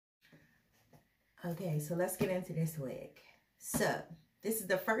Okay, so let's get into this wig. So, this is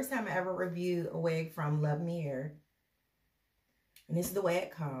the first time I ever reviewed a wig from LUVME Hair. And this is the way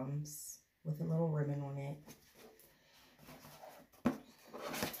it comes, with a little ribbon on it. And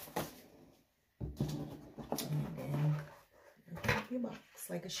then, your box,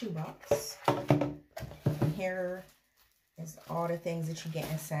 like a shoebox. And here is all the things that you get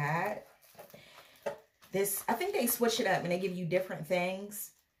inside. This, I think they switch it up and they give you different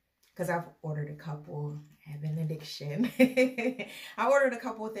things. Because I've ordered a couple. I have an addiction. I ordered a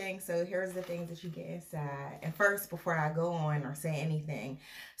couple of things. So here's the things that you get inside. And first, before I go on or say anything,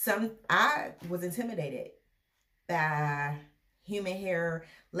 I was intimidated by Human Hair,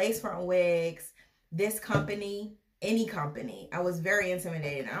 lace front wigs, this company, any company. I was very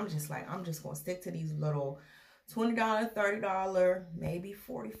intimidated. I'm just like, I'm just going to stick to these little $20, $30, maybe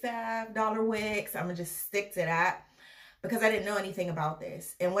 $45 wigs. I'm going to just stick to that. Because I didn't know anything about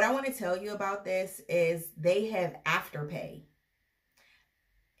this. And what I want to tell you about this is they have afterpay.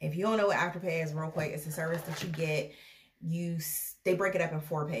 If you don't know what afterpay is, real quick, it's a service that you get. They break it up in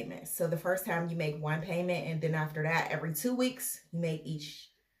 4 payments. So the first time you make 1 payment, and then after that, every 2 weeks, you make each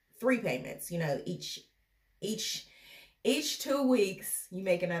 3 payments. You know, each 2 weeks, you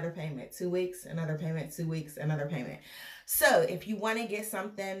make another payment. 2 weeks, another payment. 2 weeks, another payment. So if you want to get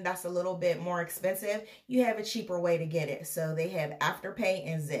something that's a little bit more expensive, you have a cheaper way to get it. So they have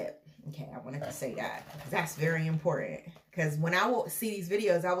afterpay and zip. Okay, I wanted to say that. That's very important. Because when I would see these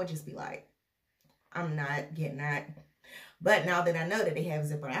videos, I would just be like, I'm not getting that. But now that I know that they have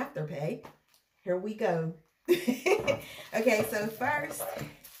zip or afterpay, here we go. Okay, so first,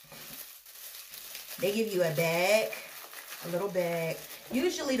 they give you a bag, a little bag.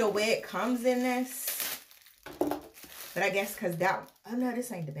 Usually the wig comes in this. But I guess because oh no,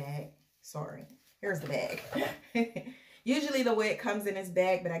 this ain't the bag. Sorry. Here's the bag. Usually the wig comes in this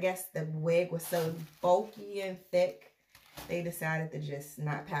bag, but I guess the wig was so bulky and thick, they decided to just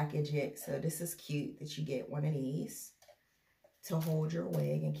not package it. So this is cute that you get one of these to hold your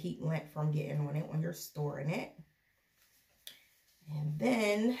wig and keep lint from getting on it when you're storing it. And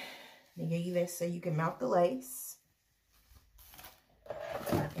then they give you this so you can mount the lace.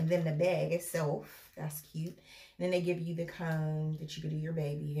 And then the bag itself, that's cute. And then they give you the comb that you could do your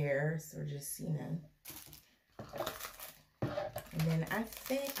baby hair. So just, you know. And then I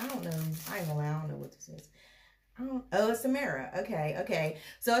think, I don't know. I ain't gonna lie, I don't know what this is. Oh, it's a mirror. Okay, okay.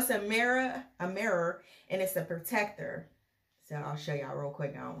 So it's a mirror, and it's a protector. So I'll show y'all real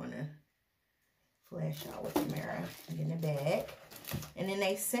quick. I don't want to flash y'all with the mirror. In the bag. And then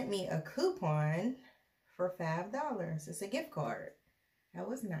they sent me a coupon for $5. It's a gift card. That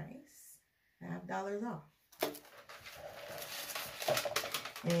was nice. $5 off.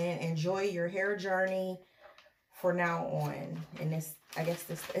 And enjoy your hair journey for now on. And this, I guess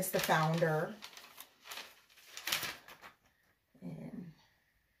this is the founder. And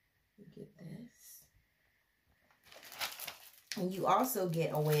you get this. And you also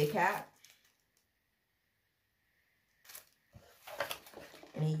get a wig cap.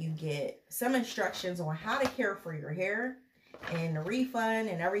 And then you get some instructions on how to care for your hair. And the refund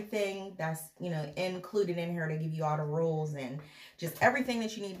and everything that's, you know, included in here to give you all the rules and just everything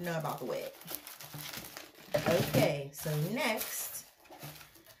that you need to know about the wig. Okay, so next,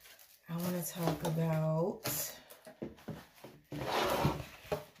 I want to talk about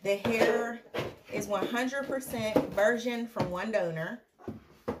the hair is 100% virgin from one donor.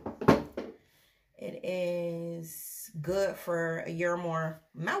 It is good for a year or more.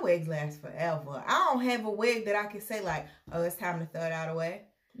 My wigs last forever. I don't have a wig that I can say like, oh, it's time to throw it out away.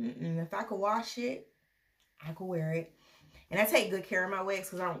 If I could wash it, I could wear it. And I take good care of my wigs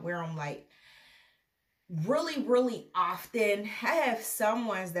because I don't wear them like really, really often. I have some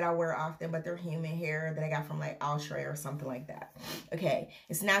ones that I wear often, but they're human hair that I got from like Australia or something like that. Okay,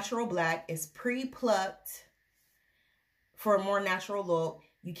 it's natural black. It's pre-plucked for a more natural look.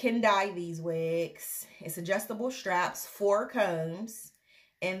 You can dye these wigs. It's adjustable straps, 4 combs,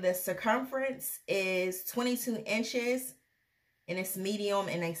 and the circumference is 22 inches, and it's medium,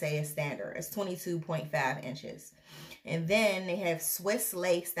 and they say it's standard. It's 22.5 inches. And then they have Swiss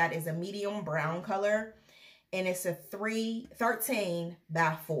lace that is a medium brown color, and it's a 13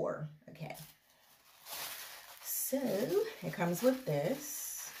 by 4. Okay. So it comes with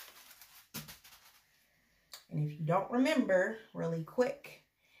this. And if you don't remember, really quick,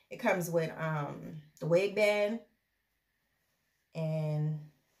 it comes with the wig band and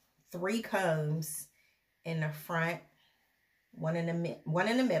 3 combs in the front, one in the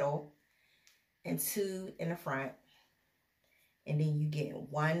middle, and 2 in the front. And then you get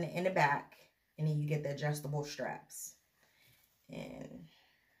 1 in the back, and then you get the adjustable straps. And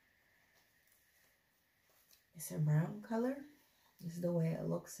It's a brown color. This is the way it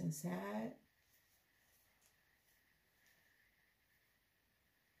looks inside.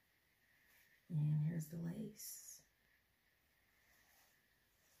 And here's the lace.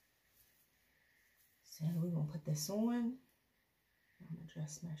 So we're going to put this on. I'm going to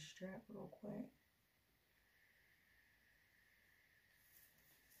adjust my strap real quick.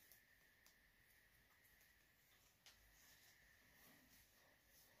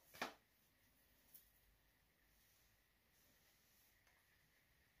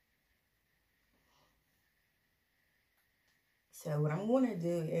 So what I'm going to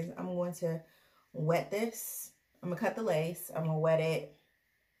do is I'm going to wet this. I'm going to cut the lace. I'm going to wet it,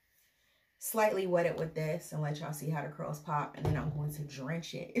 slightly wet it with this and let y'all see how the curls pop. And then I'm going to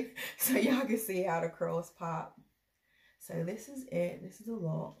drench it so y'all can see how the curls pop. So this is it. This is the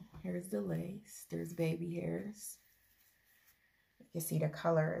look. Here's the lace. There's baby hairs. You can see the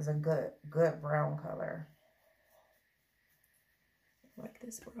color is a good brown color. I like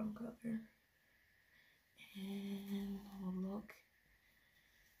this brown color. And look,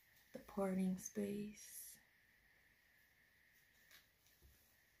 the parting space.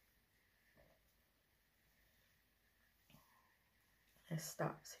 It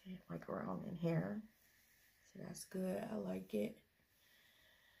stops here, like around in here. So that's good. I like it.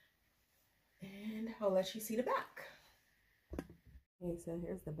 And I'll let you see the back. Okay, so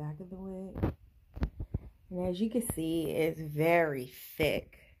here's the back of the wig. And as you can see, it's very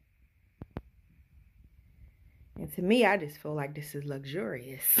thick. And to me, I just feel like this is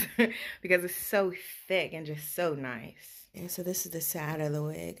luxurious because it's so thick and just so nice. And so this is the side of the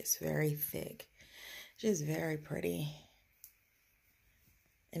wig. It's very thick, just very pretty.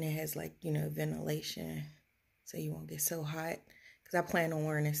 And it has, like, you know, ventilation so you won't get so hot, because I plan on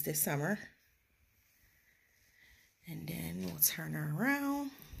wearing this summer. And then we'll turn her around.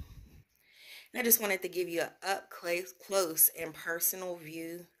 And I just wanted to give you an up close and personal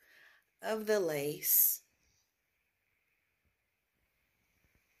view of the lace.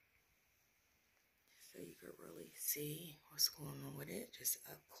 So you can really see what's going on with it, just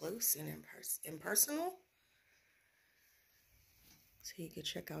up close and impersonal. So you can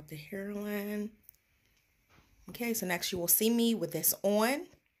check out the hairline. Okay, so next you will see me with this on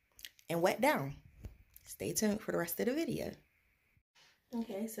and wet down. Stay tuned for the rest of the video.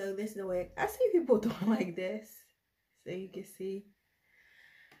 Okay, so this is the wig. I see people doing like this, so you can see.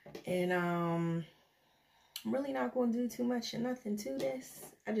 And I'm really not going to do too much or nothing to this.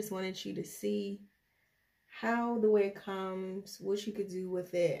 I just wanted you to see how the wig comes, what you could do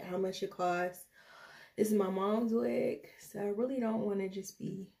with it, how much it costs. This is my mom's wig, so I really don't want to just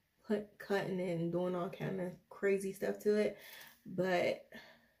be cutting it and doing all kind of crazy stuff to it. But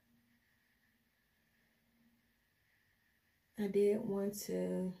I did want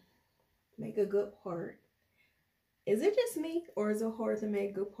to make a good part. Is it just me, or is it hard to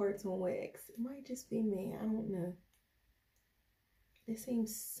make good parts on wigs? It might just be me. I don't know. It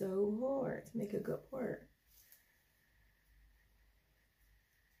seems so hard to make a good part.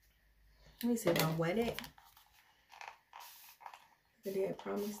 Let me see if I wet it. I did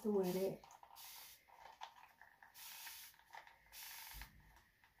promise to wet it.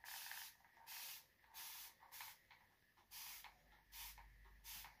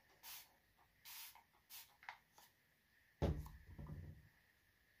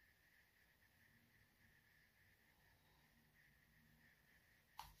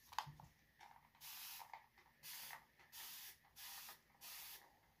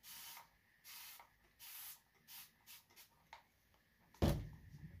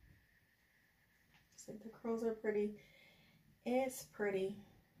 So the curls are pretty. It's pretty.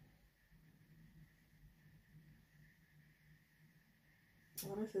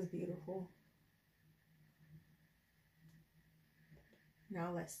 Oh, this is beautiful.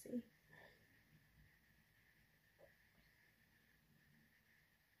 Now let's see.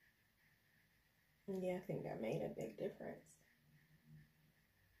 Yeah, I think that made a big difference.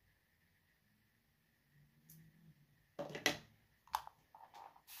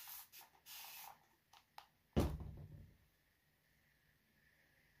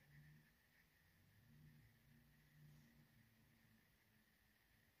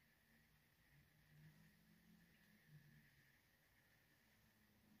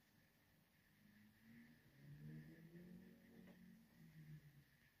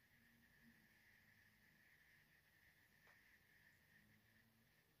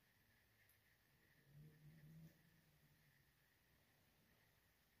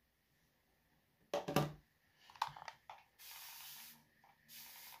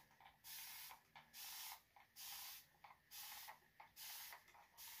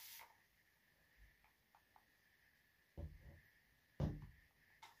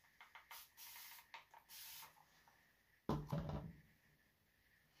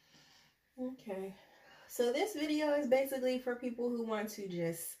 Okay, so this video is basically for people who want to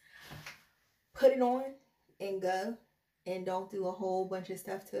just put it on and go and don't do a whole bunch of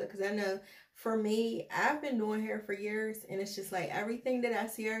stuff to it. Because I know for me, I've been doing hair for years, and it's just like everything that I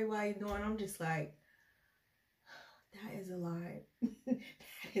see everybody doing, I'm just like, that is a lot. That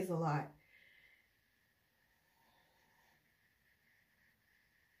is a lot.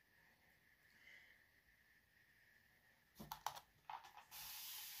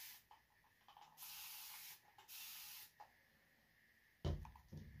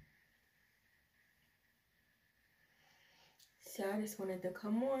 So I just wanted to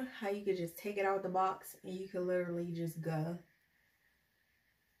come on how you could just take it out of the box and you could literally just go.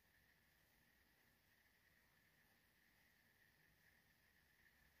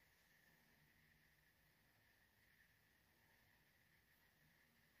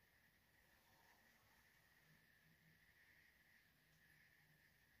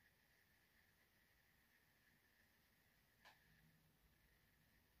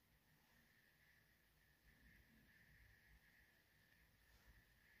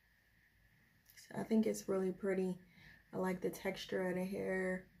 So I think it's really pretty. I like the texture of the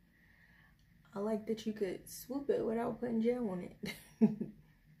hair. I like that you could swoop it without putting gel on it.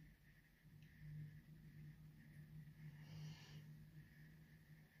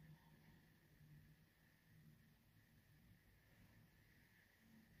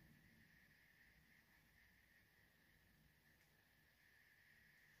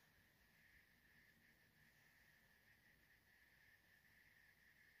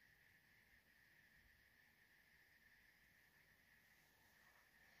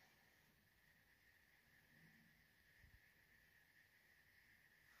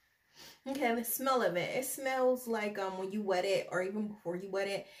 Okay, the smell of it. It smells like when you wet it, or even before you wet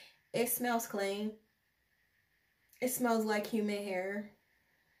it, it smells clean. It smells like human hair.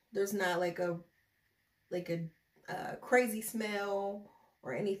 There's not like a crazy smell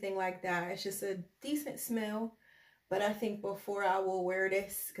or anything like that. It's just a decent smell. But I think before I will wear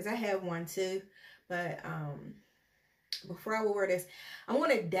this, because I have one too, but before I will wear this, I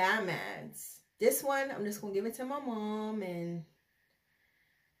want to dye mine. This one, I'm just going to give it to my mom, and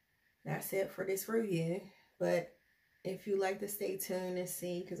that's it for this review. But if you like to stay tuned and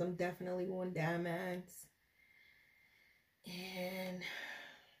see, because I'm definitely going to dye mine. And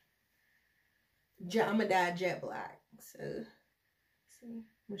I'm going to dye jet black. So, see, I'm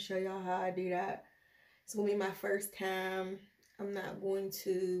going to show y'all how I do that. It's going to be my first time. I'm not going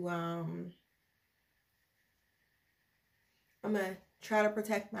to, I'm going to try to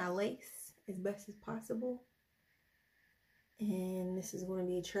protect my lace as best as possible. And this is going to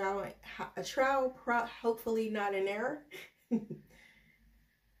be a trial, hopefully not an error.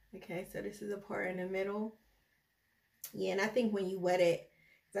 Okay, so this is a part in the middle. Yeah, and I think when you wet it,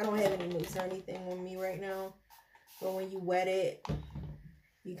 because I don't have any mousse or anything on me right now, but when you wet it,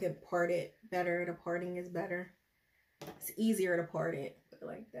 you can part it better. The parting is better. It's easier to part it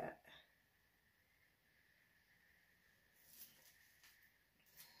like that.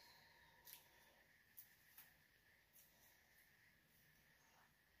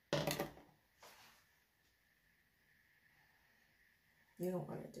 You don't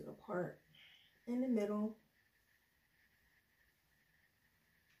want to do a part in the middle.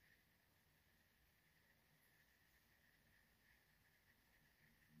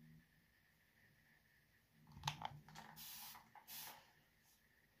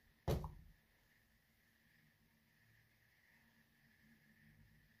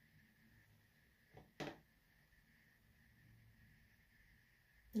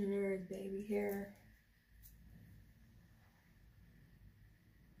 And there's baby hair.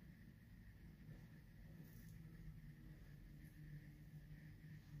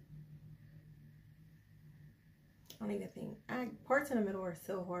 I don't even think, parts in the middle are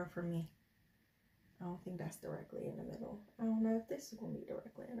so hard for me. I don't think that's directly in the middle. I don't know if this is going to be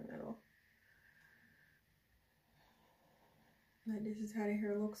directly in the middle. But this is how the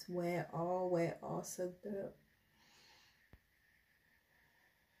hair looks wet, all soaked up.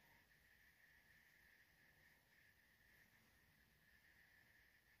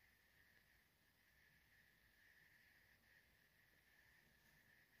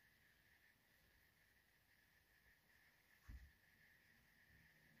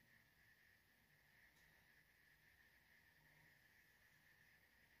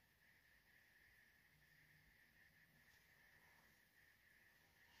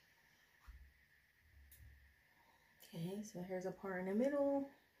 Okay, so here's a part in the middle.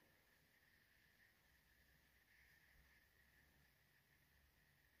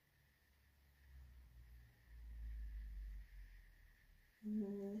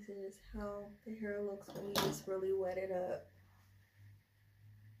 And This is how the hair looks when you just really wet it up.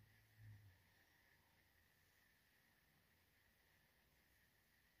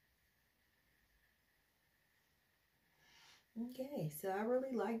 Okay, so I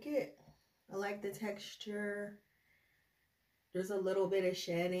really like it. I like the texture. There's a little bit of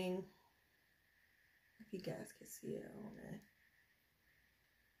shedding. If you guys can see it on there.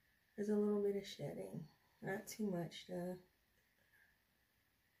 There's a little bit of shedding. Not too much though.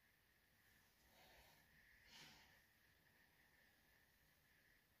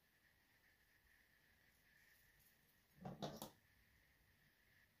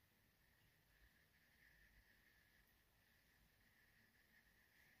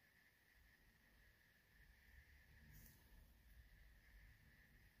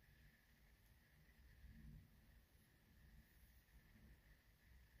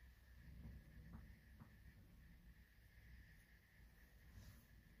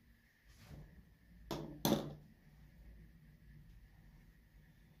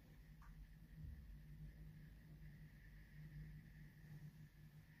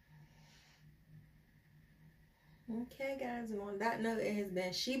 Okay, guys, and on that note, it has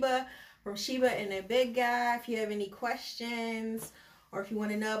been Sheba from Sheba and the Big Guy. If you have any questions or if you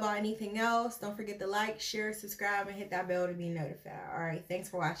want to know about anything else, don't forget to like, share, subscribe, and hit that bell to be notified. All right, thanks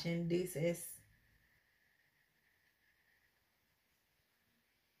for watching. Deuces.